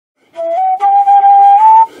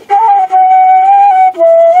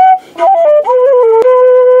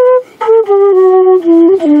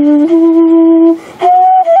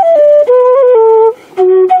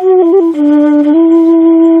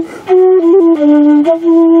Well,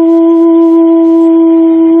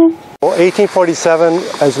 1847,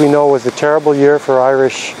 as we know, was a terrible year for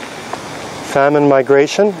Irish famine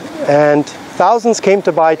migration, and thousands came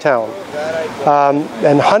to Bytown,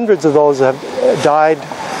 and hundreds of those have died,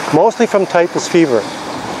 mostly from typhus fever.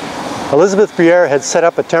 Elisabeth Bruyere had set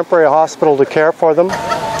up a temporary hospital to care for them,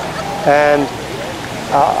 and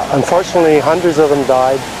unfortunately hundreds of them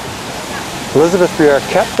died. Elisabeth Bruyere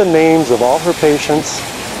kept the names of all her patients,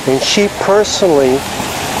 and she personally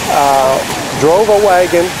drove a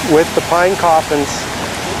wagon with the pine coffins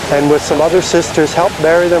and with some other sisters helped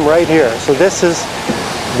bury them right here. So this is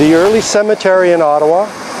the early cemetery in Ottawa,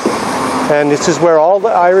 and this is where all the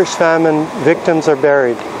Irish famine victims are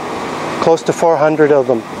buried, close to 400 of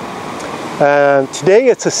them. Today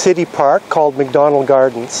it's a city park called MacDonald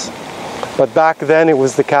Gardens, but back then it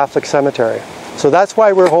was the Catholic cemetery. So that's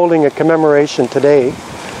why we're holding a commemoration today,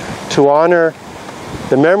 to honor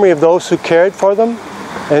the memory of those who cared for them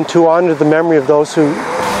and to honor the memory of those who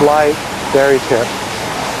lie buried here.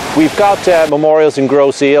 We've got memorials in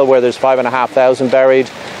Gross Eel where there's 5,500 buried.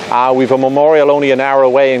 We've a memorial only an hour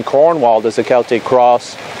away in Cornwall. There's a Celtic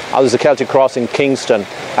cross. There's a Celtic cross in Kingston.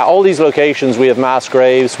 All these locations we have mass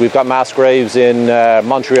graves. We've got mass graves in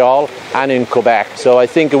Montreal and in Quebec. So I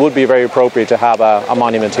think it would be very appropriate to have a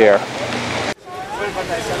monument here.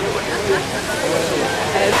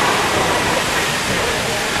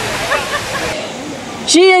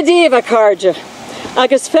 Giadiva Carja,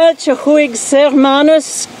 agus felcha huig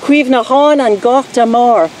sermanus cuiv na hán an gorta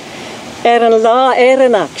mór, an la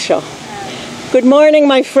aksha. Good morning,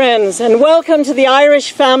 my friends, and welcome to the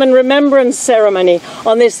Irish Famine Remembrance Ceremony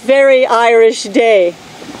on this very Irish day.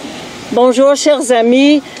 Bonjour, chers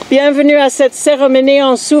amis, bienvenue à cette cérémonie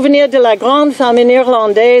en souvenir de la grande famine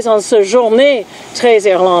irlandaise en ce journée très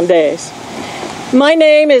irlandaise. My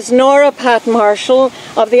name is Nora Pat Marshall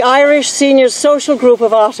of the Irish Senior Social Group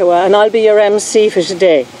of Ottawa, and I'll be your MC for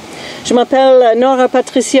today. Je m'appelle Nora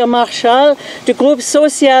Patricia Marshall du groupe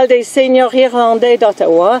social des seniors irlandais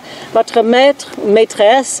d'Ottawa, votre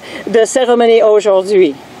maîtresse de cérémonie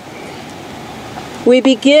aujourd'hui. We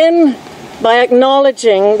begin by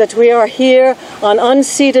acknowledging that we are here on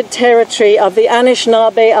unceded territory of the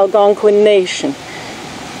Anishinaabe Algonquin Nation.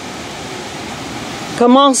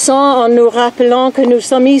 Commençons en nous rappelant que nous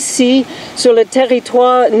sommes ici sur le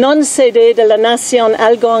territoire non cédé de la nation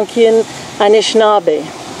algonquine Anishinaabe.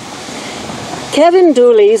 Kevin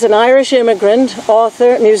Dooley is an Irish immigrant,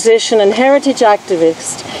 author, musician and heritage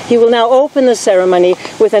activist. He will now open the ceremony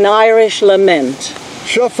with an Irish lament.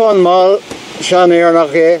 Shofan mal shan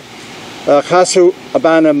ernache chasu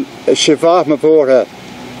abanam shivah mavora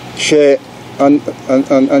she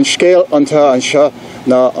an scale anta an sha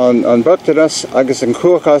na an Burtaras agus an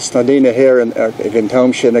Cuachas na dina here in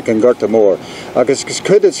Township and Gorta Moor. Agus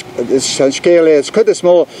Kudis scale is Kudis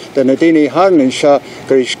more than a dini Harnan Shah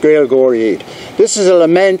Grish Grail Goried. This is a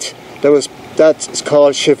lament that's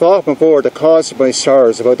called Shivah Mavor, the cause of my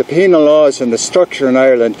sorrows, about the penal laws and the structure in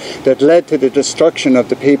Ireland that led to the destruction of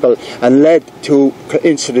the people and led to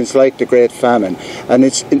incidents like the Great Famine. And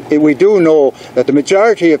we do know that the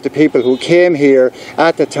majority of the people who came here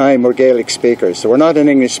at the time were Gaelic speakers, so we're not an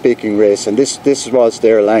English-speaking race, and this was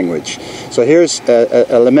their language. So here's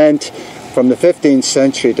a lament from the 15th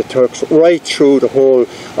century that talks right through the whole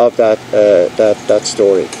of that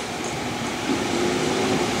story.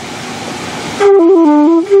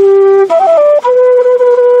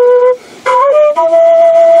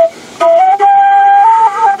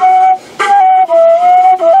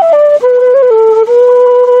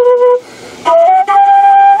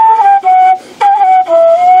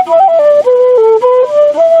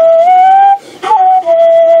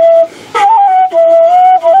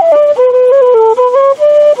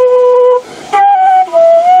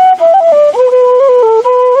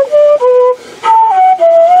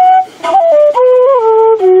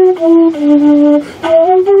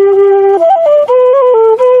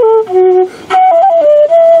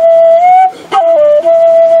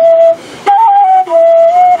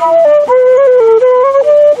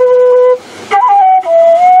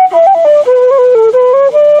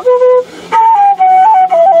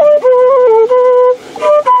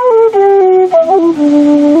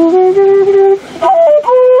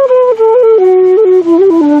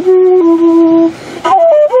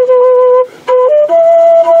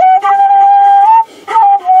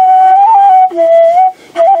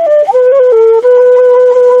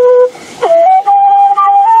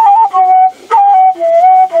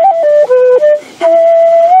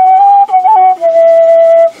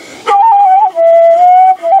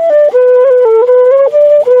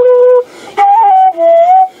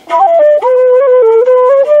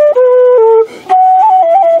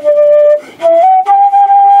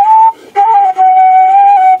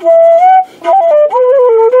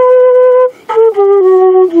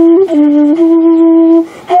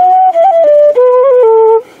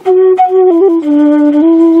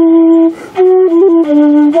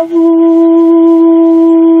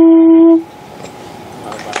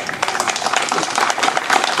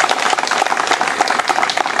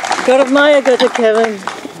 Kevin.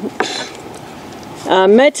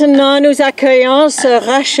 Maintenant, nous accueillons Sœur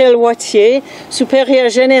Rachel Wattier, supérieure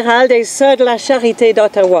générale des Sœurs de la Charité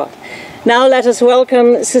d'Ottawa. Now let us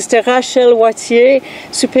welcome Sister Rachel Wattier,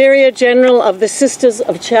 Superior General of the Sisters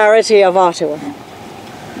of Charity of Ottawa.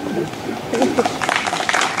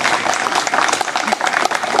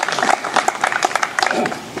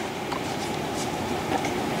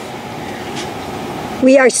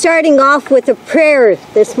 We are starting off with a prayer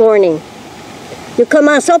this morning. Nous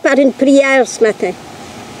commençons par une prière ce matin.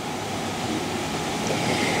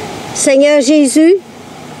 Seigneur Jésus,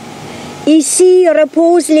 ici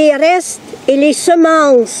reposent les restes et les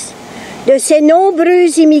semences de ces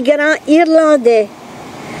nombreux immigrants irlandais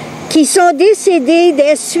qui sont décédés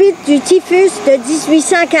des suites du typhus de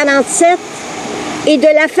 1847 et de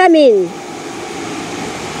la famine.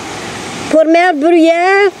 Pour Mère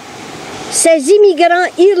Bruyere, ces immigrants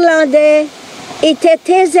irlandais étaient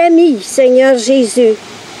tes amis, Seigneur Jésus,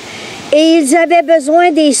 et ils avaient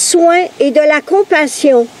besoin des soins et de la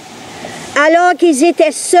compassion, alors qu'ils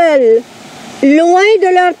étaient seuls, loin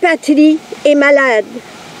de leur patrie et malades.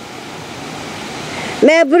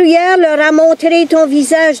 Mère Bruyere leur a montré ton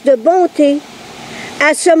visage de bonté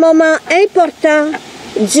à ce moment important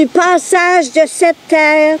du passage de cette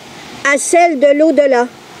terre à celle de l'au-delà.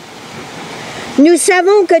 Nous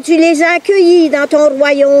savons que tu les as accueillis dans ton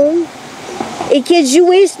royaume et qu'ils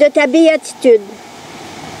jouissent de ta béatitude.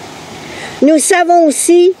 Nous savons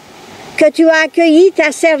aussi que tu as accueilli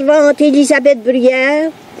ta servante Elisabeth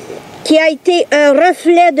Bruyere, qui a été un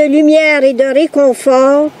reflet de lumière et de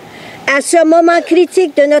réconfort à ce moment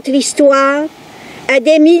critique de notre histoire, à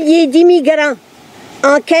des milliers d'immigrants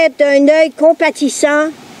en quête d'un œil compatissant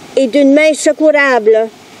et d'une main secourable.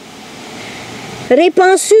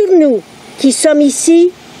 Répands sur nous, qui sommes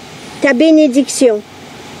ici, ta bénédiction.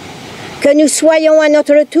 Que nous soyons à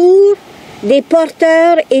notre tour des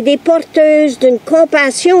porteurs et des porteuses d'une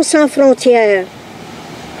compassion sans frontières.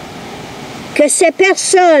 Que ces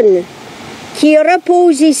personnes qui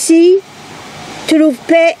reposent ici trouvent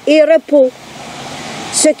paix et repos.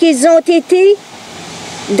 Ce qu'ils ont été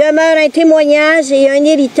demeure un témoignage et un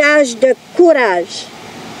héritage de courage.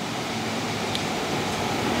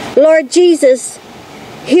 Lord Jesus,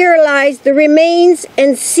 here lies the remains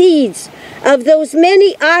and seeds of those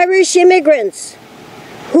many Irish immigrants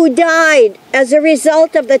who died as a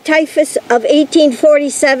result of the typhus of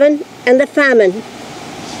 1847 and the famine.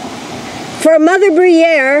 For Mother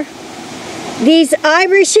Bruyere, these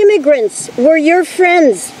Irish immigrants were your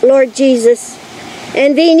friends, Lord Jesus,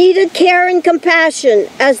 and they needed care and compassion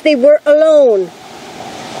as they were alone,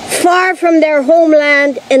 far from their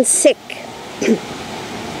homeland and sick.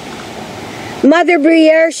 Mother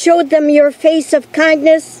Bruyere showed them your face of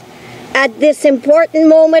kindness at this important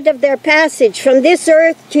moment of their passage from this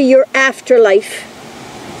earth to your afterlife.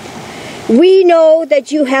 We know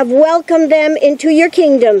that you have welcomed them into your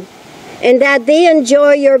kingdom and that they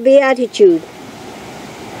enjoy your beatitude.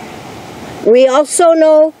 We also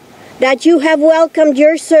know that you have welcomed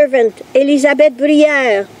your servant, Elisabeth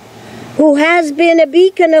Bruyere, who has been a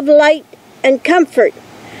beacon of light and comfort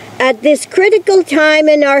at this critical time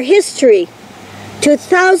in our history to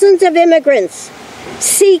thousands of immigrants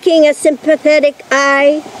seeking a sympathetic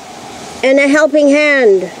eye and a helping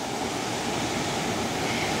hand.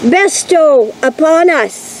 Bestow upon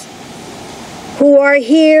us who are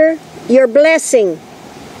here your blessing.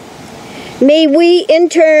 May we in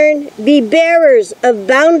turn be bearers of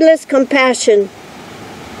boundless compassion.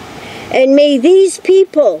 And may these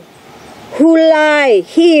people who lie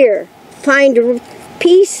here find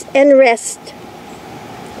peace and rest.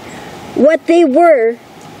 What they were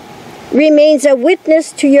remains a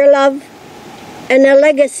witness to your love and a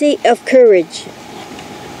legacy of courage.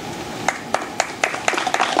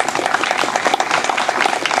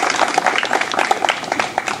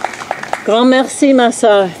 Grand merci, ma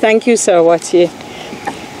sœur. Thank you, Sœur Wattier.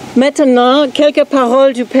 Maintenant, quelques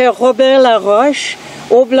paroles du Père Robert Laroche,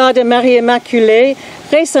 oblat de Marie Immaculée,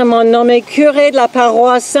 récemment nommé curé de la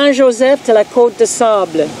paroisse Saint-Joseph de la Côte de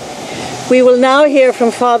Sable. We will now hear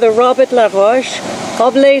from Father Robert Laroche,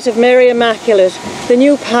 Oblate of Mary Immaculate, the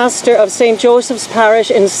new pastor of St. Joseph's Parish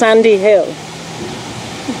in Sandy Hill.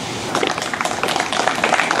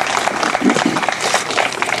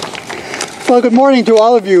 Well, good morning to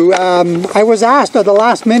all of you. I was asked at the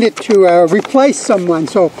last minute to replace someone,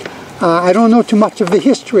 so I don't know too much of the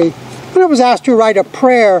history. But I was asked to write a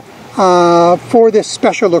prayer for this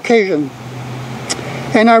special occasion.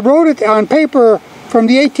 And I wrote it on paper from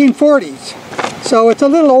the 1840s. So it's a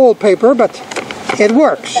little old paper, but it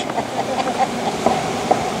works.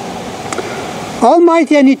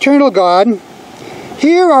 Almighty and eternal God,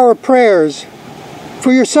 Hear our prayers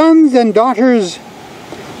for your sons and daughters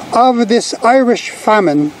of this Irish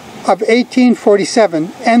famine of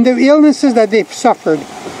 1847 and the illnesses that they've suffered,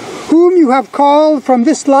 whom you have called from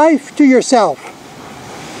this life to yourself.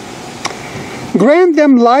 Grant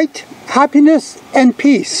them light, happiness, and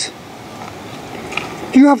peace.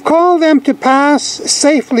 You have called them to pass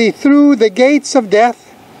safely through the gates of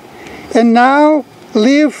death, and now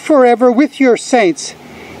live forever with your saints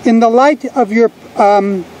in the light of your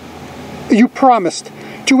you promised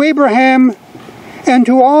to Abraham and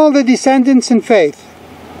to all the descendants in faith.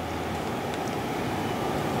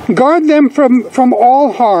 Guard them from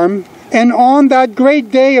all harm, and on that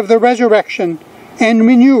great day of the resurrection and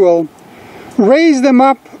renewal, raise them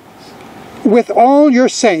up with all your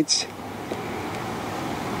saints.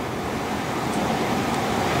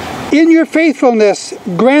 In your faithfulness,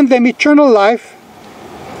 grant them eternal life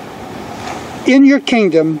in your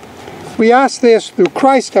kingdom. We ask this through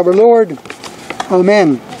Christ our Lord.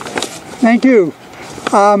 Amen. Thank you.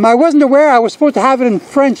 I wasn't aware I was supposed to have it in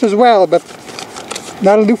French as well, but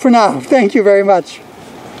that'll do for now. Thank you very much.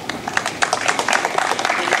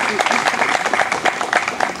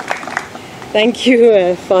 Thank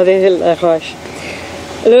you, Father Laroche.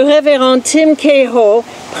 Le révérend Tim Kehoe,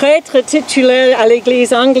 prêtre titulaire à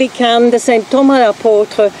l'église anglicane de Saint Thomas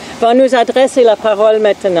l'Apôtre, va nous adresser la parole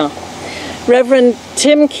maintenant. Reverend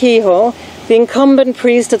Tim Kehoe, the incumbent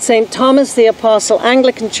priest at St. Thomas the Apostle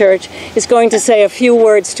Anglican Church, is going to say a few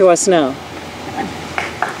words to us now.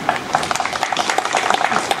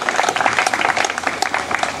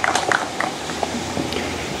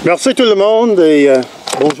 Merci tout le monde et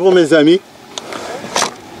bonjour mes amis.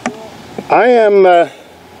 I am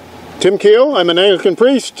Tim Kehoe. I'm an Anglican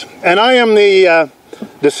priest, and I am the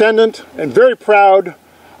descendant and very proud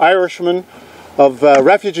Irishman of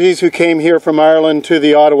refugees who came here from Ireland to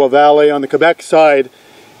the Ottawa Valley on the Quebec side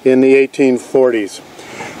in the 1840s.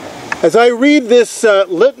 As I read this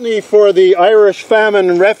litany for the Irish famine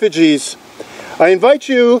and refugees, I invite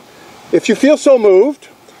you, if you feel so moved,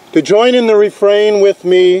 to join in the refrain with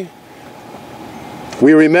me.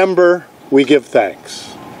 We remember, we give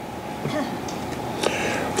thanks.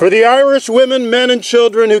 For the Irish women, men and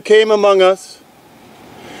children who came among us,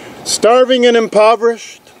 starving and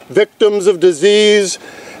impoverished, victims of disease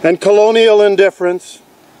and colonial indifference,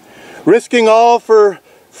 risking all for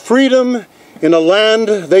freedom in a land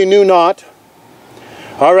they knew not,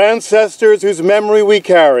 our ancestors whose memory we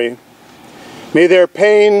carry, may their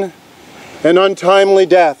pain and untimely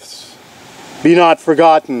deaths be not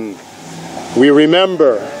forgotten. We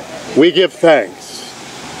remember, we give thanks.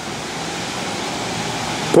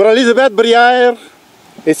 Pour Elisabeth Bruyere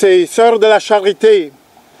et ses sœurs de la charité,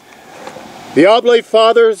 the Oblate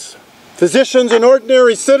Fathers, physicians and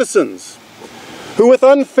ordinary citizens who with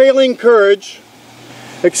unfailing courage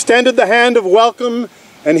extended the hand of welcome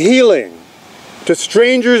and healing to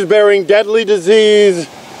strangers bearing deadly disease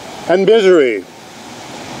and misery.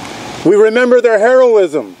 We remember their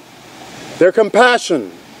heroism, their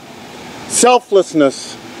compassion,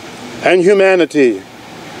 selflessness, and humanity.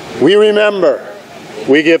 We remember,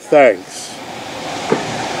 we give thanks.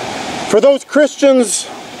 For those Christians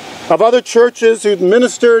of other churches who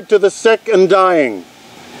ministered to the sick and dying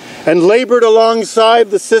and labored alongside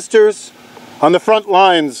the sisters on the front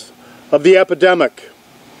lines of the epidemic,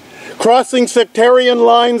 crossing sectarian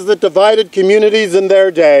lines that divided communities in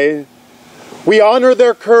their day, we honor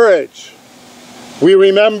their courage. We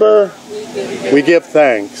remember, we give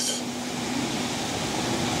thanks.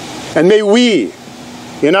 And may we,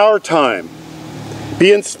 in our time,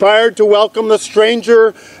 be inspired to welcome the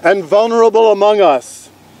stranger and vulnerable among us,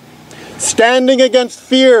 standing against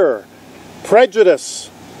fear,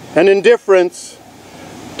 prejudice, and indifference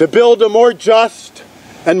to build a more just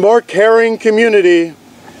and more caring community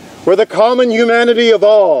where the common humanity of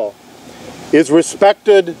all is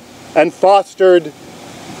respected and fostered.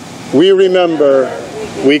 We remember,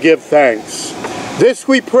 we give thanks. This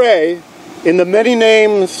we pray in the many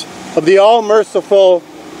names of the all-merciful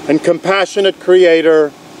and compassionate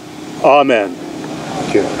Creator. Amen.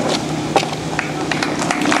 Thank you.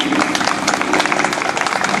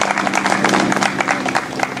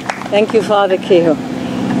 Thank you, Father Kehoe.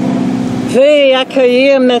 Veuillez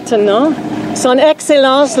accueillir maintenant Son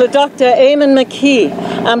Excellence le Dr. Eamonn McKee,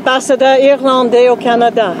 ambassadeur irlandais au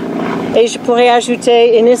Canada. Et je pourrais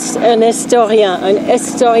ajouter un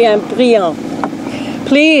historien brillant.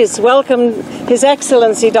 Please welcome His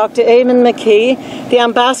Excellency Dr. Eamonn McKee, the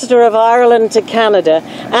Ambassador of Ireland to Canada,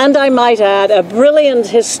 and I might add, a brilliant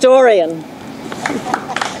historian.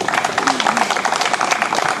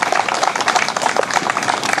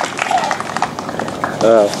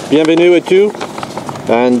 Bienvenue à tous.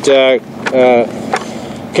 And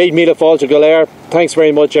Kate Mila Falter Galair, thanks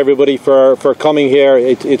very much everybody for coming here.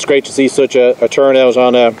 It's great to see such a turnout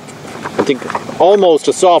on I think almost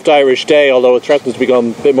a soft Irish day, although it threatens to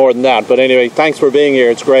become a bit more than that. But anyway, thanks for being here,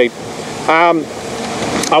 it's great.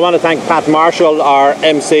 I want to thank Pat Marshall, our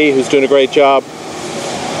MC, who's doing a great job.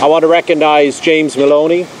 I want to recognise James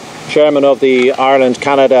Maloney, Chairman of the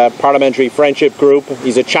Ireland-Canada Parliamentary Friendship Group.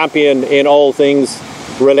 He's a champion in all things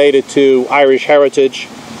related to Irish heritage.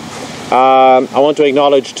 I want to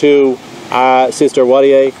acknowledge too Sister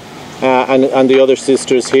Bruyere and the other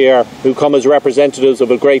sisters here who come as representatives of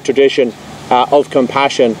a great tradition of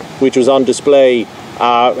compassion which was on display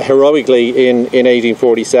heroically in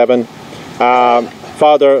 1847.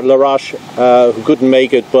 Father Laroche, who couldn't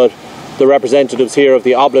make it, but the representatives here of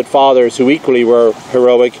the Oblate Fathers who equally were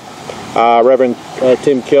heroic. Reverend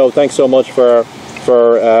Tim Keogh, thanks so much for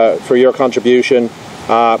your contribution.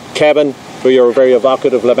 Kevin, for your very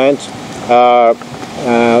evocative lament,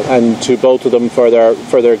 and to both of them for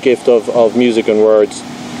their gift of music and words.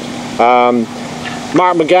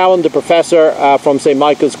 Mark McGowan, the professor from St.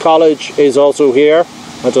 Michael's College, is also here.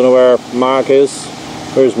 I don't know where Mark is.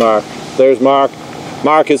 Where's Mark? There's Mark.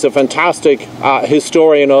 Mark is a fantastic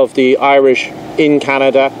historian of the Irish in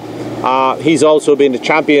Canada. He's also been the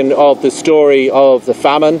champion of the story of the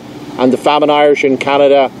famine and the famine Irish in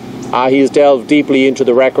Canada. He has delved deeply into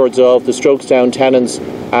the records of the Strokestown tenants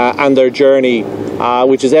and their journey,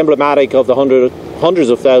 which is emblematic of the hundreds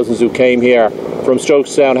of thousands who came here from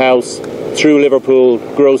Strokestown House through Liverpool,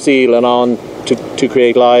 Grosse Ile and on to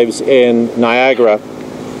create lives in Niagara.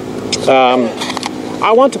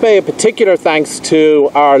 I want to pay a particular thanks to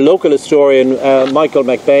our local historian, Michael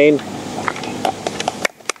McBane.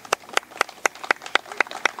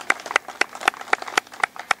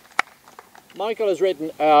 Michael has written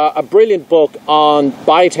a brilliant book on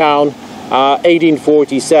Bytown,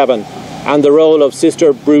 1847, and the role of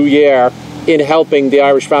Sister Bruyere in helping the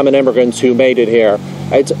Irish famine immigrants who made it here.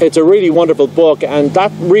 It's a really wonderful book, and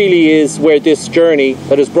that really is where this journey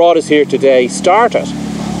that has brought us here today started.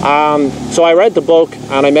 So I read the book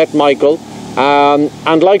and I met Michael,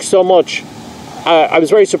 and like so much, I was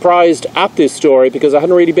very surprised at this story because I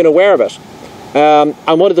hadn't really been aware of it. And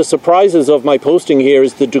one of the surprises of my posting here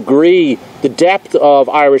is the degree, the depth of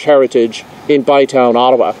Irish heritage in Bytown,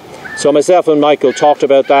 Ottawa. So myself and Michael talked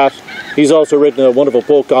about that. He's also written a wonderful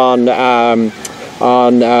book on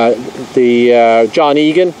John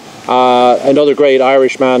Egan, another great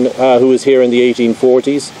Irishman who was here in the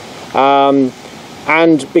 1840s.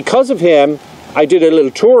 And because of him, I did a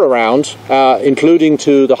little tour around, including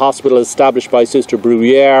to the hospital established by Sister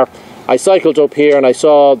Bruyere. I cycled up here and I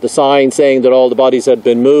saw the sign saying that all the bodies had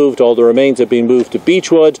been moved, all the remains had been moved to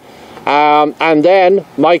Beechwood. And then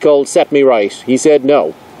Michael set me right. He said,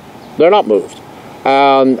 no, they're not moved.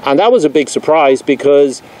 And that was a big surprise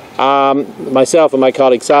because myself and my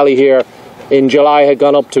colleague Sally here in July had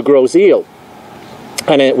gone up to Grosse Ile.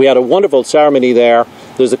 And we had a wonderful ceremony there.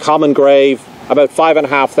 There's a common grave, about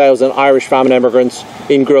 5,500 Irish famine immigrants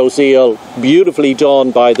in Grosse Ile, beautifully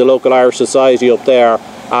done by the local Irish Society up there,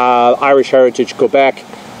 Irish Heritage Quebec,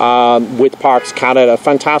 with Parks Canada,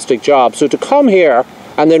 fantastic job. So to come here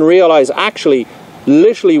and then realise actually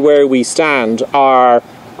literally where we stand are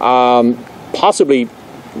possibly,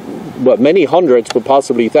 well, many hundreds but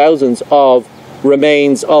possibly thousands of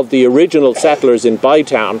remains of the original settlers in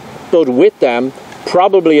Bytown, but with them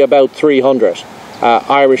probably about 300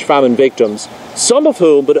 Irish famine victims, some of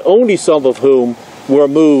whom, but only some of whom, were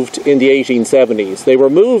moved in the 1870s. They were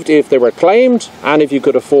moved if they were claimed and if you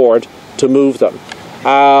could afford to move them.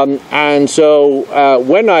 And so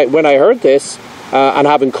when I heard this, and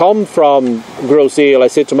having come from Grosse Ile, I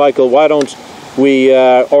said to Michael, why don't we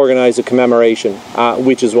organise a commemoration,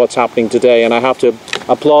 which is what's happening today. And I have to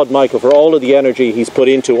applaud Michael for all of the energy he's put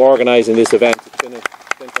into organising this event. It's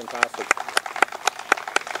been fantastic.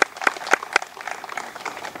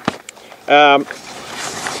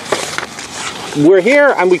 We're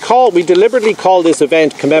here and we deliberately call this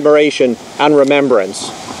event Commemoration and Remembrance,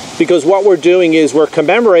 because what we're doing is we're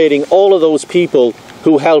commemorating all of those people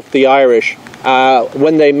who helped the Irish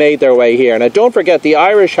when they made their way here. Now don't forget, the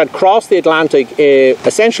Irish had crossed the Atlantic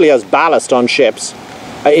essentially as ballast on ships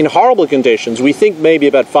in horrible conditions. We think maybe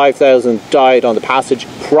about 5,000 died on the passage,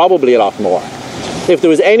 probably a lot more. If there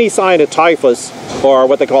was any sign of typhus or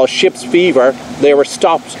what they call ship's fever, they were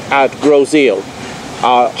stopped at Grosse Ile.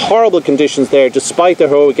 Horrible conditions there, despite the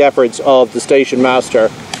heroic efforts of the station master,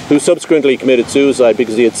 who subsequently committed suicide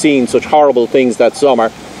because he had seen such horrible things that summer.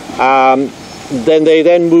 Then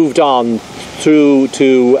they moved on through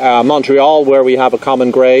to Montreal, where we have a common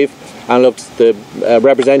grave, and look, the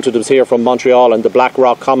representatives here from Montreal and the Black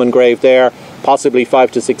Rock Common Grave there, possibly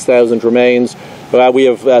 5,000 to 6,000 remains. We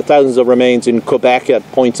have thousands of remains in Quebec at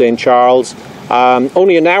Point St. Charles.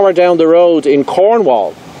 Only an hour down the road in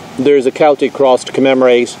Cornwall, there's a Celtic cross to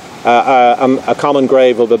commemorate a common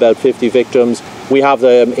grave of about 50 victims. We have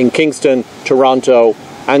them in Kingston, Toronto,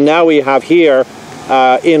 and now we have here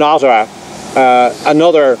in Ottawa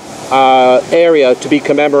another area to be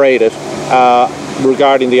commemorated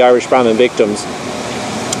regarding the Irish Famine victims.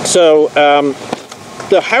 So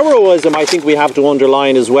the heroism, I think we have to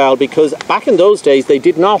underline as well, because back in those days they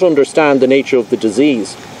did not understand the nature of the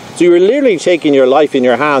disease. So you were literally taking your life in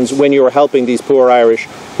your hands when you were helping these poor Irish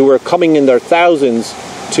who were coming in their thousands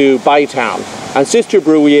to Bytown. And Sister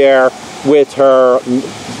Bruyere, with her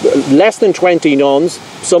less than 20 nuns,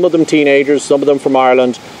 some of them teenagers, some of them from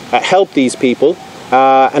Ireland, helped these people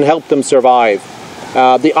and helped them survive.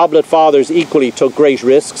 The Oblate Fathers equally took great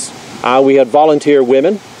risks. We had volunteer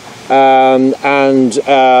women, and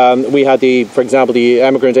we had, for example, the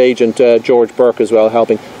emigrant agent George Burke as well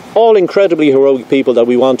helping. All incredibly heroic people that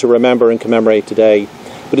we want to remember and commemorate today.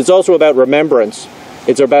 But it's also about remembrance.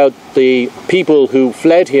 It's about the people who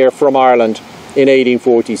fled here from Ireland in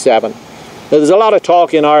 1847. Now, there's a lot of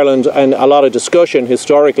talk in Ireland and a lot of discussion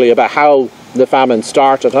historically about how the famine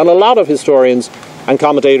started, and a lot of historians and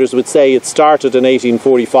commentators would say it started in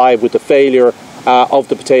 1845 with the failure of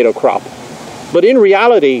the potato crop. But in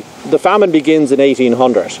reality, the famine begins in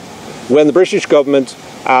 1800 when the British government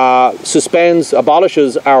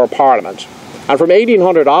abolishes our parliament. And from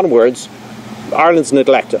 1800 onwards, Ireland's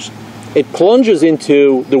neglected. It plunges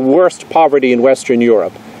into the worst poverty in Western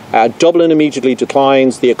Europe. Dublin immediately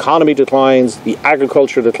declines, the economy declines, the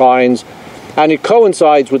agriculture declines, and it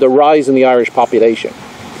coincides with a rise in the Irish population,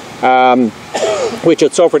 which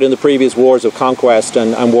had suffered in the previous wars of conquest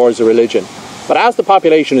and wars of religion. But as the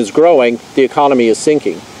population is growing, the economy is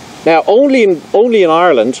sinking. Now, only in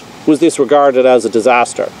Ireland was this regarded as a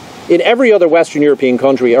disaster. In every other Western European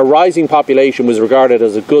country, a rising population was regarded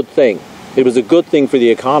as a good thing. It was a good thing for the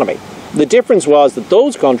economy. The difference was that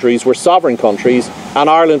those countries were sovereign countries and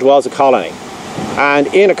Ireland was a colony. And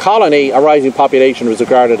in a colony, a rising population was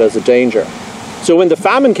regarded as a danger. So when the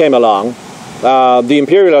famine came along, the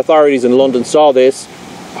imperial authorities in London saw this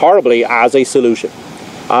horribly as a solution.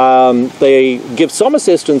 They give some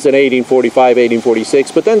assistance in 1845,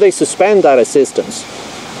 1846, but then they suspend that assistance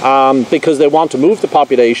because they want to move the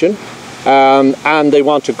population and they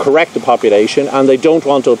want to correct the population and they don't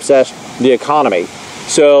want to upset the economy.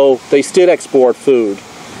 So they still export food.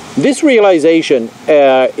 This realization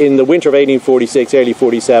in the winter of 1846, early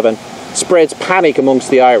 47, spreads panic amongst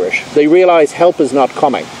the Irish. They realize help is not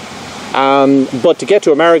coming. But to get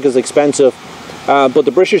to America is expensive. But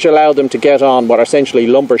the British allowed them to get on what are essentially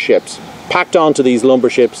lumber ships, packed onto these lumber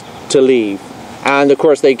ships to leave. And of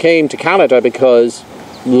course they came to Canada because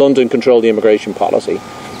London controlled the immigration policy.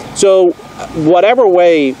 So whatever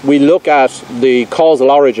way we look at the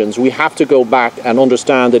causal origins, we have to go back and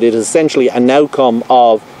understand that it is essentially an outcome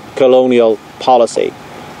of colonial policy.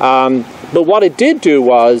 But what it did do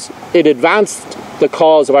was it advanced the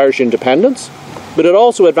cause of Irish independence, but it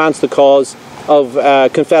also advanced the cause of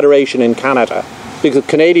Confederation in Canada, because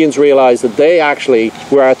Canadians realised that they actually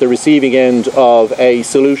were at the receiving end of a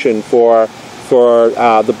solution for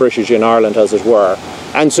the British in Ireland, as it were.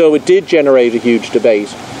 And so it did generate a huge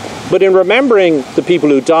debate. But in remembering the people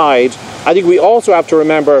who died, I think we also have to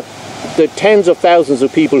remember the tens of thousands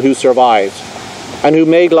of people who survived and who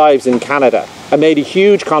made lives in Canada and made a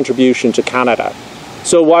huge contribution to Canada.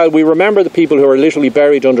 So while we remember the people who are literally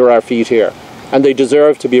buried under our feet here, and they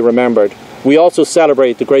deserve to be remembered, we also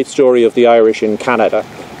celebrate the great story of the Irish in Canada.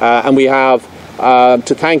 And we have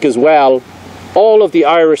to thank as well all of the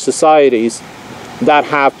Irish societies that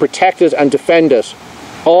have protected and defended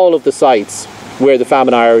all of the sites where the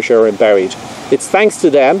famine Irish are buried. It's thanks to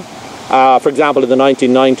them, for example in the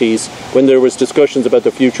 1990s when there was discussions about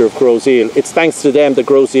the future of Grosse Ile, it's thanks to them that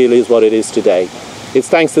Grosse Ile is what it is today. It's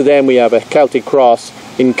thanks to them we have a Celtic cross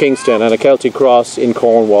in Kingston and a Celtic cross in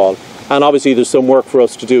Cornwall. And obviously there's some work for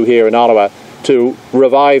us to do here in Ottawa to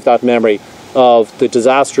revive that memory of the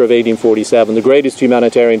disaster of 1847, the greatest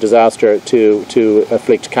humanitarian disaster to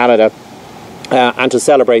afflict Canada, and to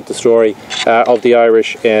celebrate the story of the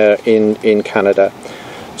Irish in Canada.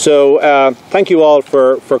 So thank you all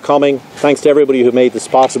for coming. Thanks to everybody who made this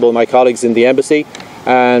possible, my colleagues in the embassy,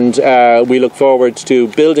 and we look forward to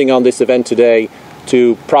building on this event today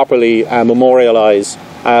to properly memorialise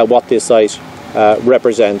what this site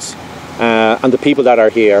represents and the people that are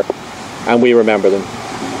here, and we remember them.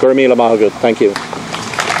 Gurmila Mahagud, thank you.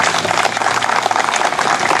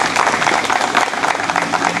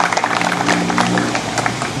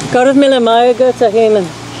 Gareth Miller-Mayaga to Eamonn.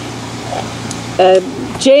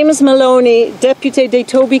 James Maloney, député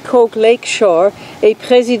d'Etobicoke Lakeshore et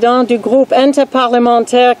président du groupe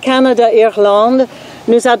interparlementaire Canada-Irlande,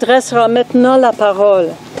 nous adressera maintenant la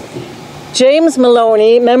parole. James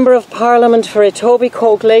Maloney, Member of Parliament for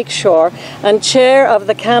Etobicoke Lakeshore and Chair of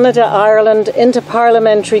the Canada-Ireland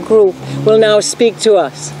Interparliamentary Group, will now speak to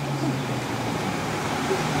us.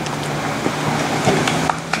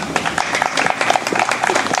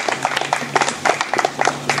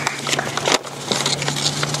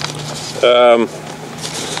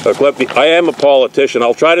 I am a politician.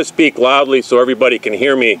 I'll try to speak loudly so everybody can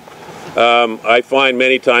hear me. I find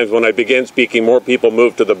many times when I begin speaking, more people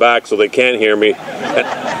move to the back so they can't hear me.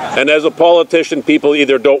 And as a politician, people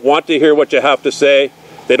either don't want to hear what you have to say,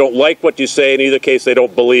 they don't like what you say, in either case they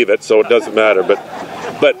don't believe it, so it doesn't matter.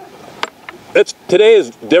 But today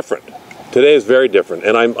is different. Today is very different,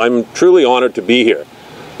 and I'm truly honored to be here.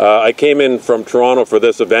 I came in from Toronto for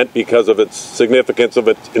this event because of its significance, of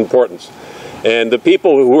its importance. And the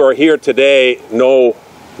people who are here today know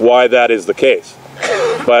why that is the case.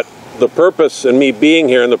 But the purpose in me being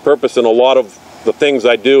here, and the purpose in a lot of the things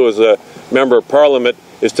I do as a member of Parliament,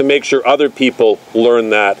 is to make sure other people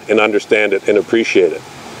learn that and understand it and appreciate it.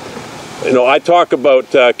 You know, I talk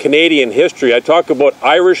about Canadian history. I talk about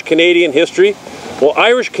Irish Canadian history. Well,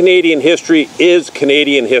 Irish Canadian history is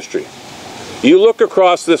Canadian history. You look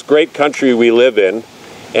across this great country we live in,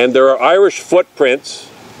 and there are Irish footprints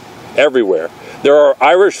everywhere. There are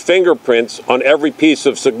Irish fingerprints on every piece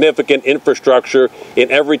of significant infrastructure in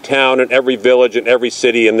every town and every village and every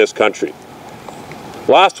city in this country.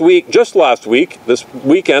 Just last week, this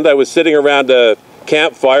weekend, I was sitting around a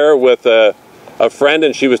campfire with a friend,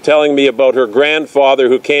 and she was telling me about her grandfather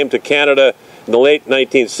who came to Canada in the late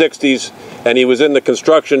 1960s, and he was in the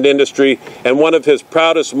construction industry, and one of his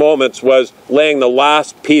proudest moments was laying the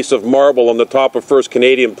last piece of marble on the top of First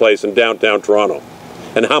Canadian Place in downtown Toronto,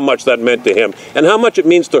 and how much that meant to him, and how much it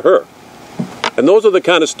means to her. And those are the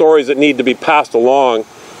kind of stories that need to be passed along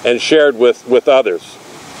and shared with others.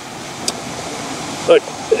 Look,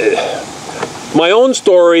 my own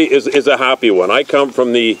story is a happy one. I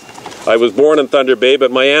was born in Thunder Bay,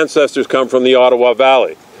 but my ancestors come from the Ottawa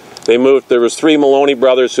Valley. They moved, there was 3 Maloney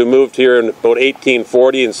brothers who moved here in about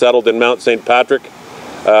 1840 and settled in Mount St. Patrick,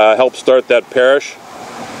 helped start that parish.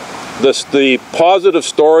 The positive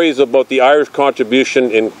stories about the Irish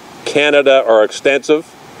contribution in Canada are extensive.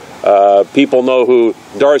 People know who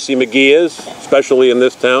Darcy McGee is, especially in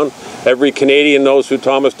this town. Every Canadian knows who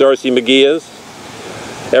Thomas Darcy McGee is.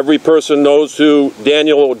 Every person knows who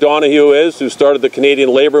Daniel O'Donoghue is, who started the Canadian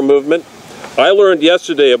Labour Movement. I learned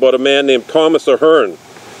yesterday about a man named Thomas Ahern,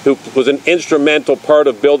 who was an instrumental part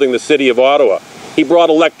of building the city of Ottawa. He brought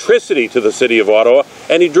electricity to the city of Ottawa,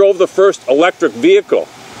 and he drove the first electric vehicle.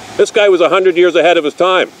 This guy was 100 years ahead of his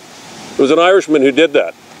time. It was an Irishman who did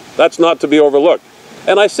that. That's not to be overlooked.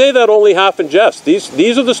 And I say that only half in jest.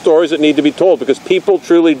 These are the stories that need to be told, because people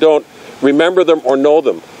truly don't remember them or know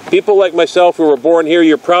them. People like myself who were born here,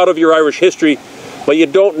 you're proud of your Irish history, but you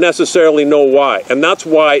don't necessarily know why. And that's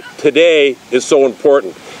why today is so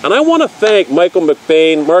important. And I want to thank Michael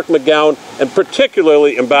McBane, Mark McGowan, and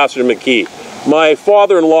particularly Ambassador McKee. My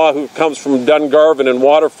father-in-law, who comes from Dungarvan in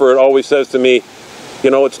Waterford, always says to me, you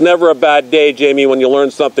know, it's never a bad day, Jamie, when you learn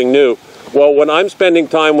something new. Well, when I'm spending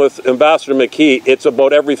time with Ambassador McKee, it's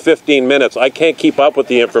about every 15 minutes. I can't keep up with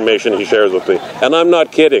the information he shares with me. And I'm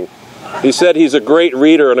not kidding. He said he's a great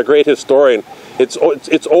reader and a great historian. It's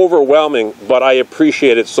overwhelming, but I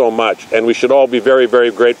appreciate it so much. And we should all be very, very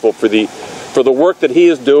grateful for the work that he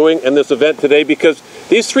is doing in this event today, because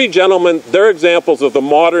these 3 gentlemen, they're examples of the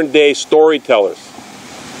modern day storytellers.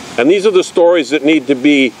 And these are the stories that need to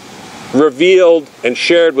be revealed and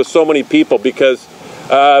shared with so many people, because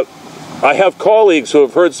I have colleagues who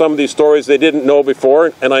have heard some of these stories they didn't know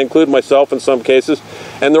before, and I include myself in some cases,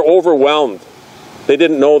 and they're overwhelmed. They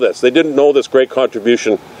didn't know this. They didn't know this great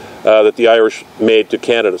contribution that the Irish made to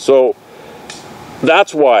Canada. So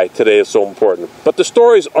that's why today is so important. But the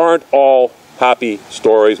stories aren't all happy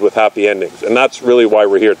stories with happy endings, and that's really why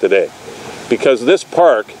we're here today. Because this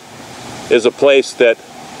park is a place that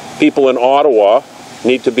people in Ottawa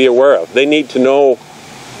need to be aware of. They need to know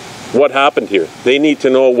what happened here. They need to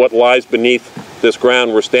know what lies beneath this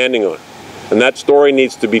ground we're standing on. And that story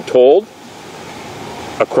needs to be told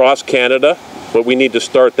across Canada, but we need to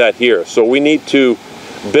start that here. So we need to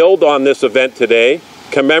build on this event today,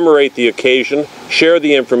 commemorate the occasion, share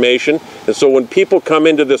the information, and so when people come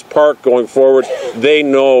into this park going forward, they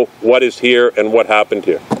know what is here and what happened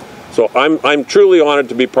here. So I'm truly honored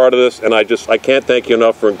to be part of this, and I can't thank you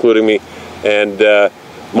enough for including me. And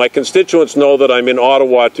My constituents know that I'm in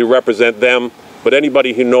Ottawa to represent them, but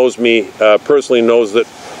anybody who knows me personally knows that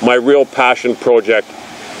my real passion project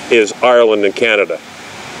is Ireland and Canada.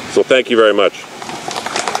 So thank you very much.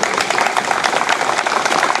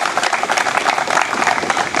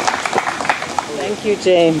 Thank you,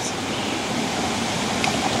 James.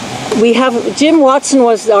 Jim Watson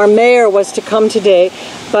our mayor was to come today,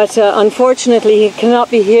 but unfortunately he cannot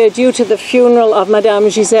be here due to the funeral of Madame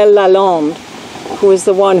Gisèle Lalonde, who is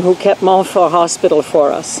the one who kept Montfort Hospital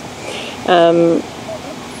for us.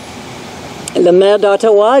 Le maire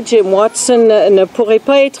d'Ottawa, Jim Watson, ne pourrait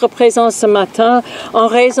pas être présent ce matin en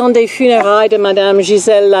raison des funérailles de Madame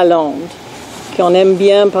Gisèle Lalonde, qu'on aime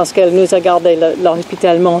bien parce qu'elle nous a gardé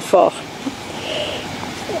l'hôpital Montfort.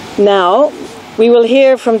 Now, we will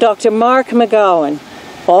hear from Dr. Mark McGowan,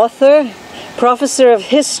 author, Professor of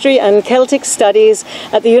History and Celtic Studies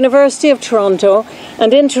at the University of Toronto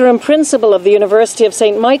and interim principal of the University of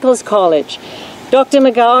St. Michael's College. Dr.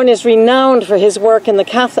 McGowan is renowned for his work on the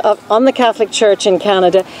Catholic Church in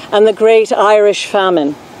Canada and the Great Irish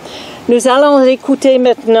Famine. Nous allons écouter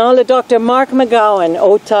maintenant le Dr. Mark McGowan,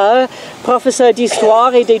 auteur, professeur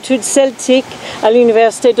d'histoire et d'études celtiques à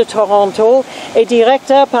l'Université de Toronto et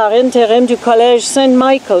directeur par intérim du Collège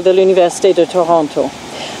Saint-Michael de l'Université de Toronto.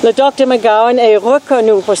 Le Dr. McGowan est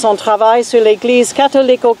reconnu pour son travail sur l'Église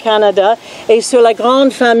catholique au Canada et sur la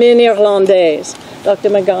Grande Famine irlandaise. Dr.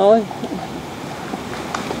 McGowan.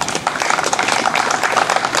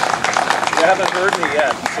 You haven't heard me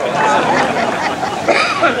yet.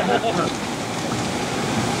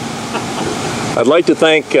 I'd like to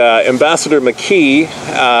thank Ambassador McKee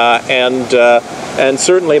and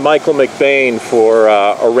certainly Michael McBane for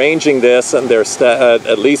arranging this, and their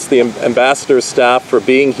at least the ambassador's staff for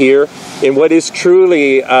being here in what is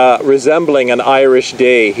truly resembling an Irish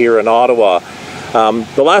day here in Ottawa.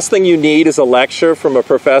 The last thing you need is a lecture from a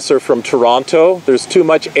professor from Toronto. There's too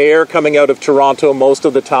much air coming out of Toronto most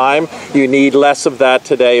of the time. You need less of that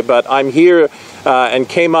today, but I'm here and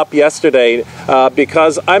came up yesterday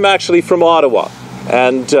because I'm actually from Ottawa.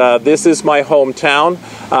 And this is my hometown,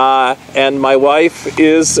 and my wife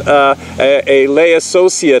is a lay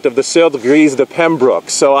associate of the Sœurs de Grise de Pembroke,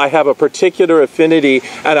 so I have a particular affinity,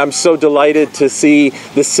 and I'm so delighted to see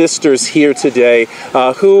the sisters here today,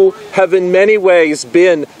 who have in many ways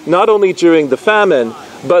been, not only during the famine,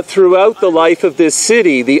 but throughout the life of this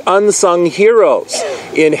city, the unsung heroes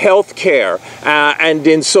in healthcare and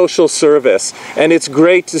in social service. And it's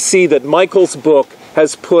great to see that Michael's book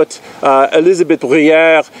has put Elisabeth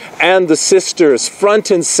Bruyere and the sisters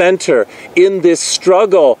front and center in this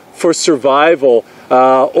struggle for survival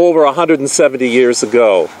over 170 years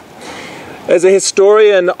ago. As a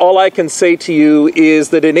historian, all I can say to you is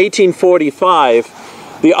that in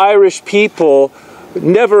 1845, the Irish people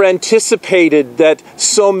never anticipated that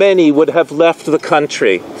so many would have left the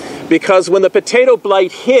country, because when the potato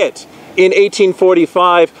blight hit in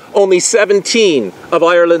 1845, only 17 of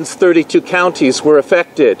Ireland's 32 counties were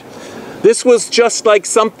affected. This was just like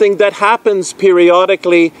something that happens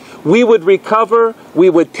periodically. We would recover, we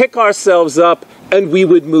would pick ourselves up, and we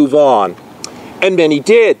would move on. And many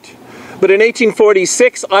did. But in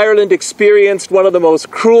 1846, Ireland experienced one of the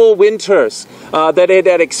most cruel winters that it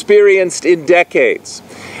had experienced in decades.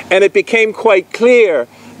 And it became quite clear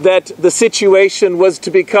that the situation was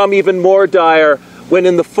to become even more dire when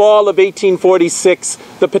in the fall of 1846,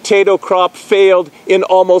 the potato crop failed in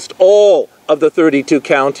almost all of the 32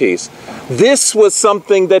 counties. This was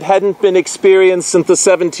something that hadn't been experienced since the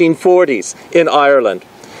 1740s in Ireland.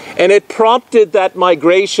 And it prompted that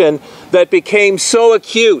migration that became so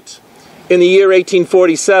acute in the year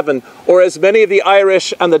 1847, or as many of the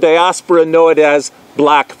Irish and the diaspora know it as,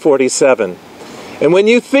 Black 47. And when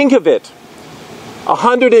you think of it,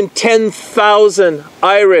 110,000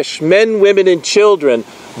 Irish men, women, and children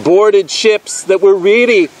boarded ships that were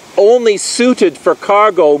really only suited for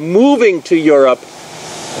cargo moving to Europe,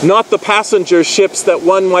 not the passenger ships that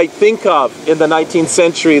one might think of in the 19th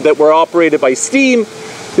century that were operated by steam.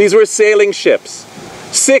 These were sailing ships,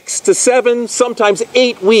 6 to 7, sometimes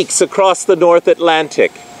 8 weeks across the North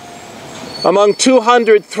Atlantic. Among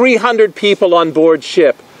 200, 300 people on board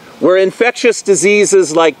ship, where infectious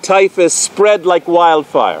diseases like typhus spread like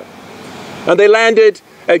wildfire. And they landed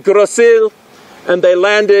at Grosil, and they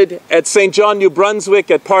landed at St. John, New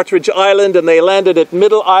Brunswick, at Partridge Island, and they landed at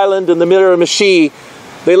Middle Island in the Miramichi.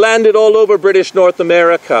 They landed all over British North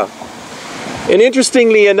America. And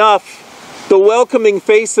interestingly enough, the welcoming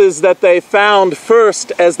faces that they found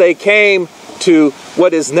first as they came to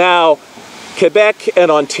what is now Quebec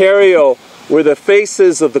and Ontario were the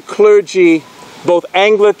faces of the clergy, both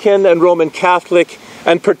Anglican and Roman Catholic,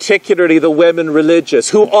 and particularly the women religious,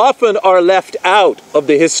 who often are left out of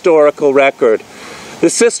the historical record. The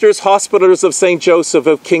Sisters Hospitallers of St. Joseph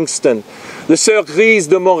of Kingston, the Sœurs Grises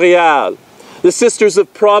de Montréal, the Sisters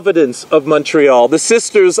of Providence of Montreal, the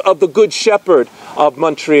Sisters of the Good Shepherd of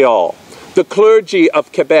Montreal, the clergy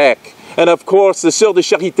of Quebec, and of course the Sœurs de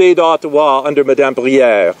Charité d'Ottawa under Madame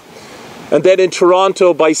Bruyere. And then in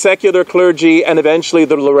Toronto by secular clergy and eventually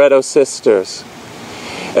the Loretto Sisters.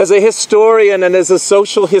 As a historian and as a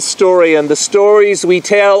social historian, the stories we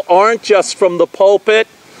tell aren't just from the pulpit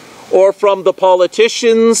or from the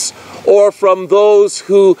politicians or from those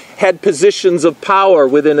who had positions of power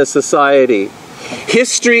within a society.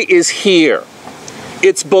 History is here.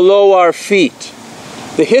 It's below our feet.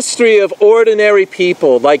 The history of ordinary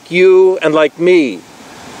people like you and like me,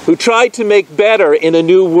 who tried to make better in a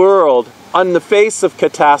new world on the face of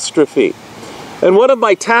catastrophe. And one of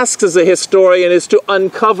my tasks as a historian is to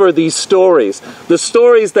uncover these stories, the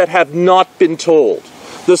stories that have not been told,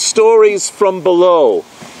 the stories from below,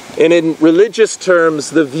 and in religious terms,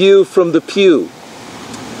 the view from the pew.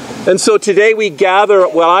 And so today we gather,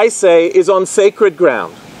 what I say, is on sacred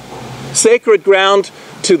ground. Sacred ground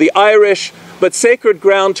to the Irish, but sacred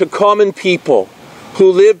ground to common people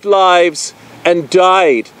who lived lives and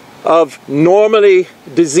died of normally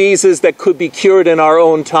diseases that could be cured in our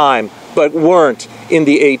own time, but weren't in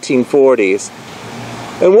the 1840s.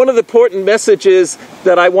 And one of the important messages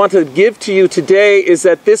that I want to give to you today is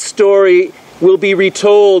that this story will be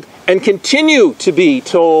retold and continue to be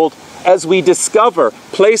told as we discover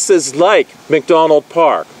places like MacDonald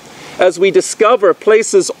Park, as we discover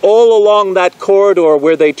places all along that corridor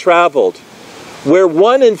where they traveled, where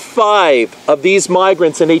 1 in 5 of these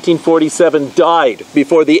migrants in 1847 died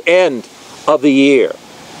before the end of the year.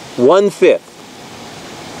 1/5.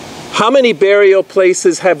 How many burial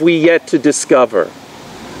places have we yet to discover?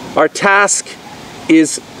 Our task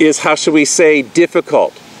is how shall we say,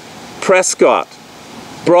 difficult. Prescott,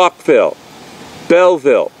 Brockville,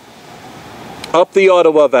 Belleville, up the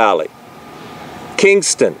Ottawa Valley,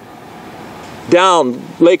 Kingston, down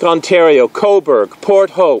Lake Ontario, Cobourg,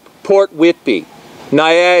 Port Hope, Port Whitby,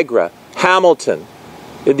 Niagara, Hamilton,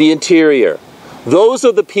 in the interior. Those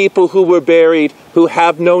are the people who were buried who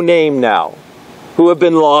have no name now, who have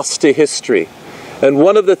been lost to history. And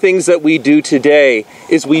one of the things that we do today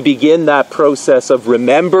is we begin that process of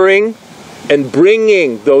remembering and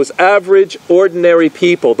bringing those average, ordinary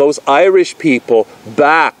people, those Irish people,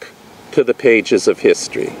 back to the pages of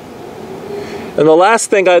history. And the last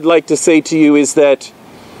thing I'd like to say to you is that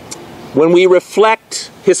when we reflect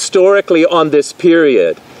historically on this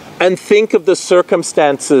period and think of the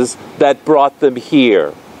circumstances that brought them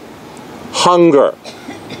here, hunger,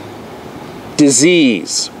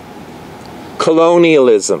 disease,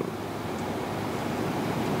 colonialism,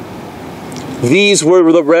 these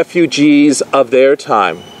were the refugees of their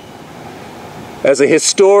time. As a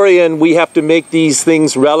historian, we have to make these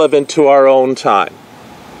things relevant to our own time.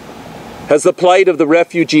 Has the plight of the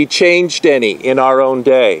refugee changed any in our own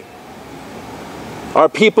day? Are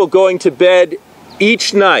people going to bed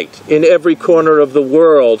each night in every corner of the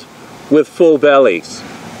world with full bellies?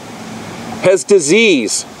 Has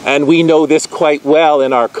disease, and we know this quite well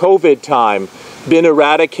in our COVID time, been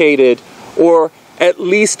eradicated or at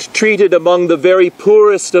least treated among the very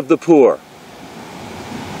poorest of the poor?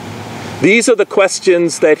 These are the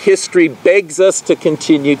questions that history begs us to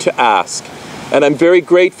continue to ask. And I'm very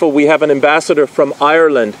grateful we have an ambassador from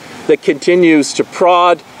Ireland that continues to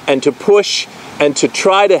prod and to push and to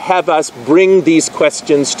try to have us bring these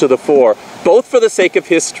questions to the fore, both for the sake of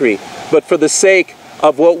history, but for the sake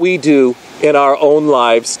of what we do in our own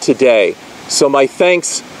lives today. So my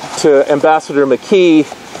thanks to Ambassador McKee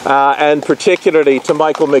and particularly to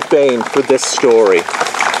Michael McBane for this story.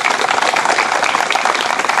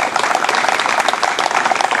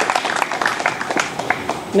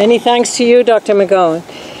 Many thanks to you, Dr. McGowan.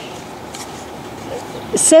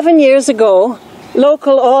 7 years ago,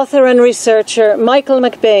 local author and researcher Michael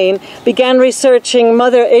McBane began researching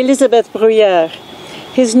Mother Elisabeth Bruyere.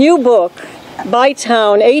 His new book,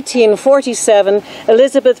 Bytown, 1847,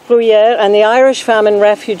 Elisabeth Bruyere and the Irish Famine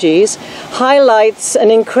Refugees, highlights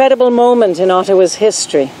an incredible moment in Ottawa's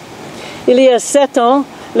history. Il y a 7 ans,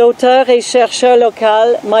 l'auteur et chercheur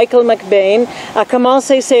local Michael McBane a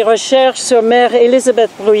commencé ses recherches sur Mère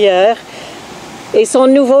Elisabeth Bruyere et son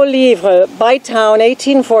nouveau livre, Bytown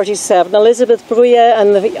 1847, Elisabeth Bruyere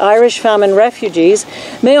and the Irish Famine Refugees,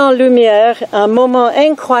 met en lumière un moment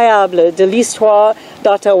incroyable de l'histoire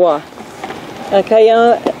d'Ottawa.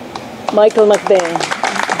 Accueillant Michael McBane.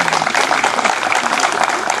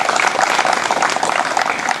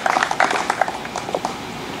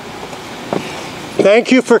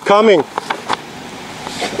 Thank you for coming.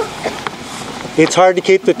 It's hard to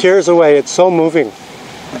keep the tears away. It's so moving.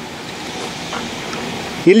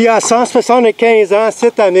 Il y a 175 ans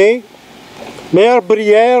cette année, Mère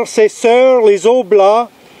Bruyere, ses sœurs, les Oblats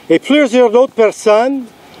et plusieurs d'autres personnes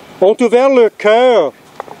ont ouvert leur cœur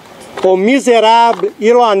aux misérables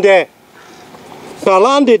Irlandais.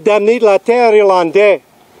 Parlant des damnés de la terre irlandais,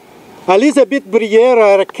 Elisabeth Bruyere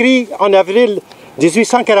a écrit en avril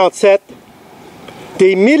 1847 «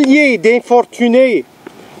 Des milliers d'infortunés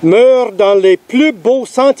meurent dans les plus beaux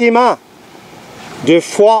sentiments de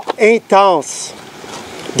foi intense,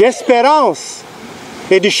 d'espérance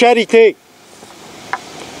et de charité. »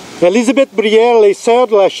 Elisabeth Bruyere, les Sœurs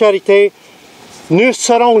de la Charité, ne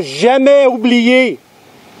seront jamais oubliées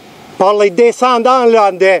par les descendants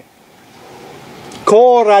irlandais,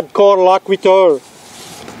 corps à corps locuteur.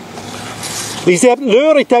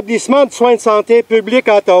 Leur établissement de soins de santé public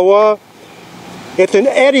à Ottawa est un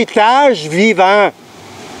héritage vivant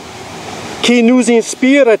qui nous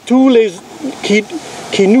inspire à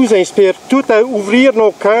qui nous inspire tout à ouvrir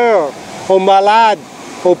nos cœurs aux malades,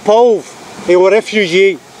 aux pauvres et aux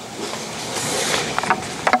réfugiés.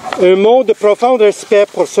 Un mot de profond respect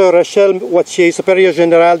pour Sœur Rachel Wattier, supérieure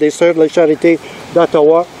générale des Sœurs de la Charité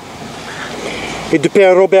d'Ottawa, et du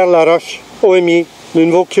Père Robert Laroche, OMI, le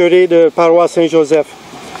nouveau curé de paroisse Saint-Joseph.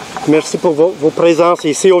 Merci pour vos présences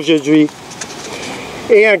ici aujourd'hui.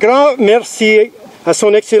 Et un grand merci à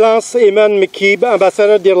son Excellence Eamonn McKee,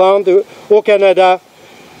 ambassadeur d'Irlande au Canada.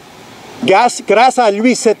 Grâce à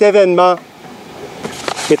lui, cet événement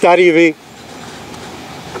est arrivé.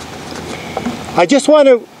 I just want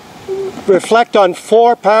to reflect on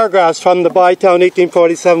 4 paragraphs from the Bytown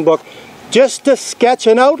 1847 book, just to sketch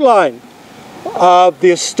an outline of the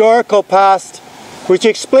historical past, which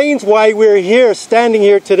explains why we're here, standing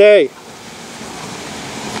here today.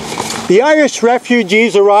 The Irish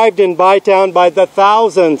refugees arrived in Bytown by the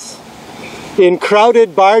thousands in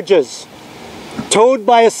crowded barges, towed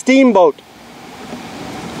by a steamboat.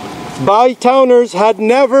 Bytowners had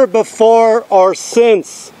never before or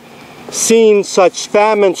since seen such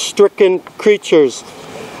famine-stricken creatures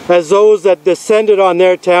as those that descended on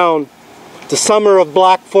their town the summer of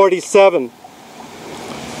Black 47.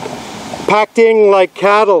 Packed in like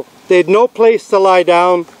cattle, they had no place to lie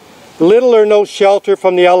down, little or no shelter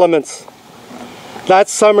from the elements. That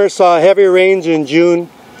summer saw heavy rains in June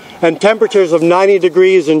and temperatures of 90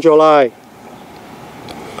 degrees in July.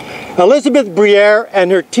 Elisabeth Bruyere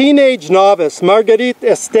and her teenage novice, Marguerite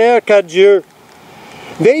Esther Cadieux,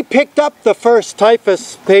 they picked up the first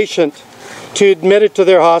typhus patient to admit it to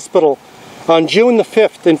their hospital on June the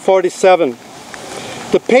 5th in 47.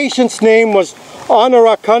 The patient's name was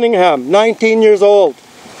Honora Cunningham, 19 years old.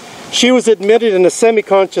 She was admitted in a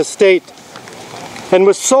semi-conscious state and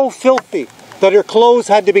was so filthy that her clothes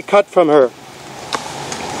had to be cut from her.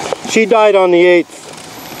 She died on the 8th.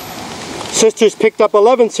 Sisters picked up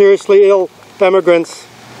 11 seriously ill immigrants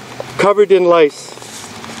covered in lice.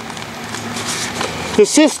 The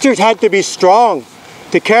sisters had to be strong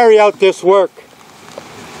to carry out this work.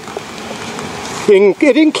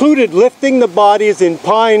 It included lifting the bodies in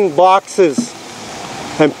pine boxes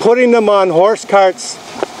and putting them on horse carts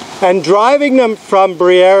and driving them from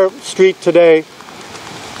Cobourg Street today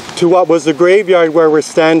to what was the graveyard where we're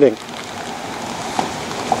standing.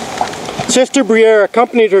 Sister Bruyere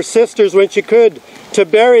accompanied her sisters when she could to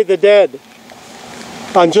bury the dead.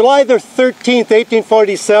 On July the 13th,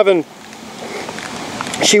 1847,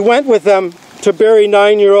 she went with them to bury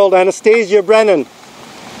 9-year-old Anastasia Brennan.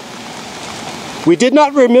 We did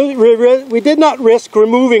not risk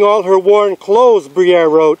removing all her worn clothes, Bruyere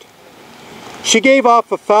wrote. She gave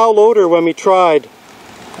off a foul odor when we tried.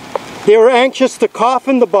 They were anxious to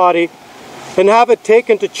coffin the body and have it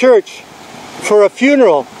taken to church for a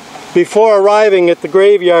funeral before arriving at the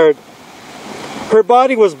graveyard. Her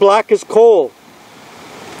body was black as coal.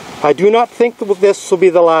 I do not think that this will be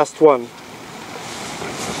the last one.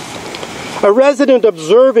 A resident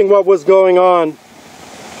observing what was going on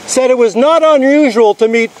said it was not unusual to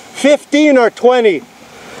meet 15 or 20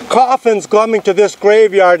 coffins coming to this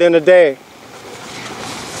graveyard in a day.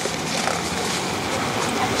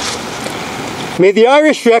 May the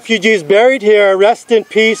Irish refugees buried here rest in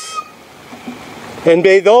peace, and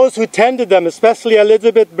may those who tended them, especially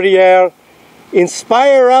Elisabeth Bruyere,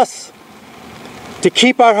 inspire us to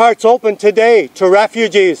keep our hearts open today to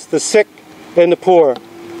refugees, the sick and the poor.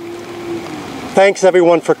 Thanks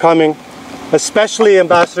everyone for coming, especially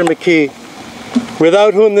Ambassador McKee,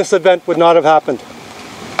 without whom this event would not have happened.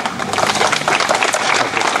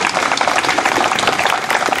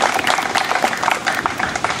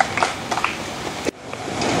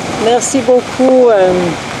 Merci beaucoup,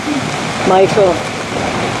 Michael.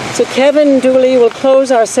 So Kevin Dooley will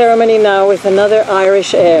close our ceremony now with another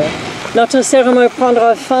Irish air. Notre cérémonie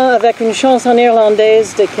prendra fin avec une chanson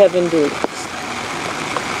irlandaise de Kevin Dooley.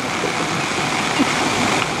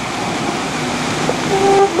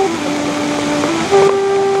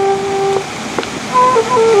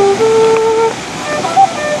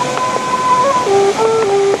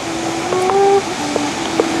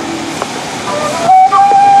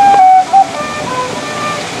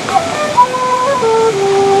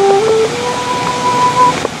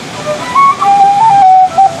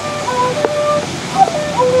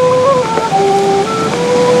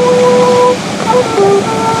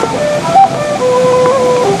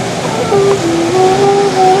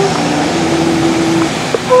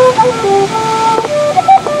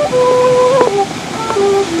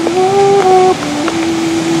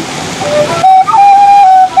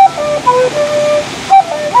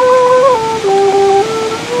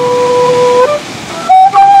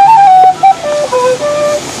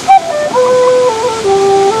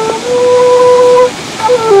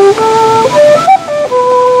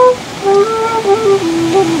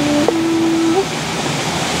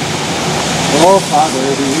 Oh,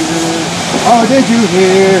 Father dear, oh, did you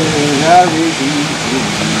hear the reason to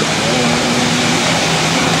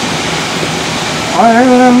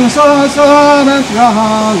Ireland's a son and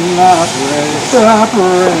young, that race the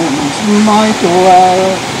prince might dwell.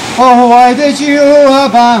 Oh, why did you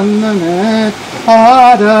abandon it?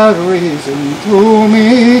 What a reason to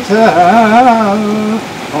me tell.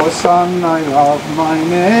 Oh, son, I love my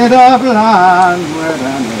native land, where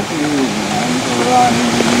energy and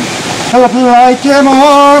pride. The plight came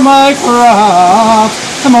o'er my crops,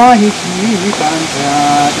 my sheep and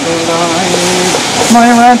cattle died.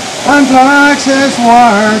 My rent and taxes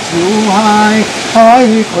were too high,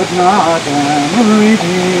 I could not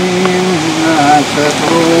redeem. At the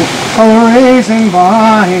proof of raising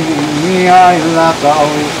by me, I left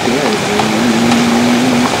those days.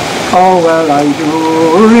 Oh, well, I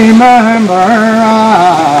do remember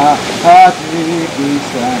at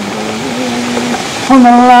December. When the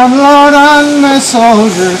landlord and the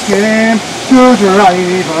soldiers came to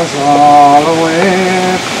drive us all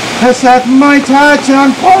away, they set my thatch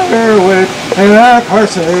on fire with their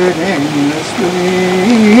cursed industry.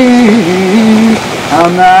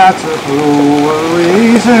 And that's a cruel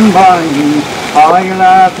reason why I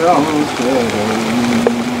left those days.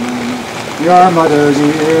 Your mother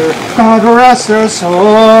dear, God rest her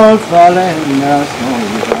soul, fell in the snow.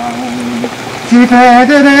 She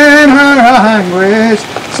fainted in her anguish,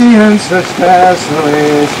 seeing such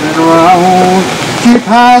desolation round. She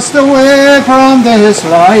passed away from this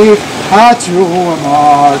life to a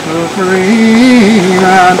mortal free,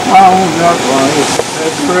 and found her Christ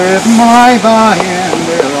had driven my by in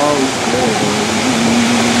their old day.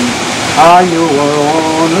 You were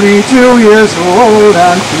only 2 years old,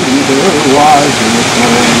 and Peter was your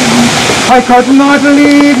friend. I could not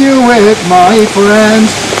leave you with my friends,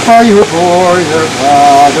 for you bore your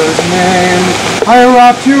father's name. I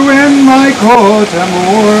wrapped you in my coat of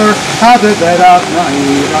moor, at the dead of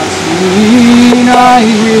night unseen. I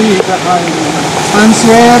leave behind and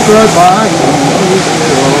said goodbye to these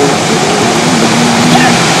heroes.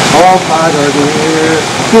 Oh, Father dear,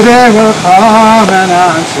 today will come an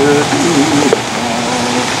answer to the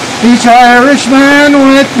call. Each Irishman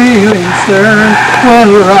with feeling stern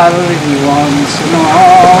will rally once and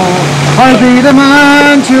all. I'll be the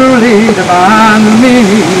man to lead the band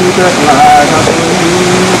beneath the flag of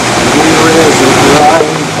blue. We raise it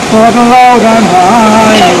right, but loud and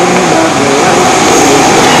high.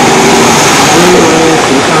 We raise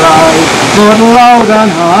it right, but loud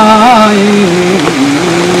and high.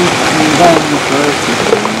 Even the first to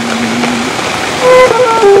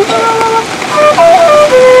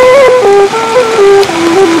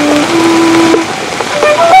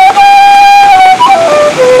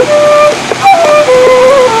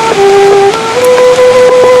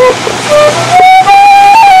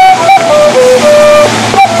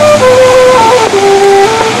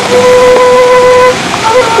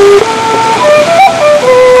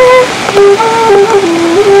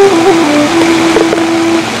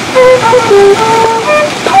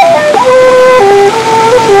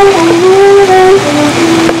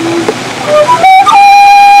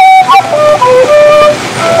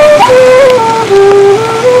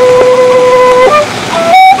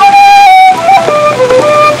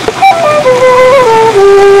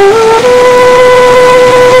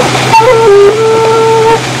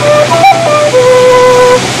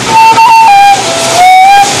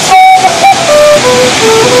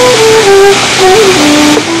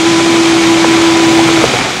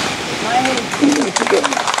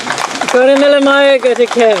Maya to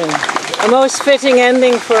Kevin. A most fitting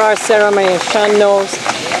ending for our ceremony, Sean knows.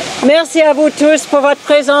 Merci à vous tous pour votre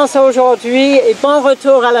présence aujourd'hui et bon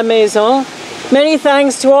retour à la maison. Many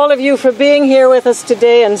thanks to all of you for being here with us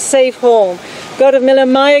today and safe home. God of Mila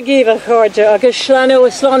Maya Giva Georgia, agus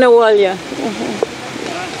Slano Walya.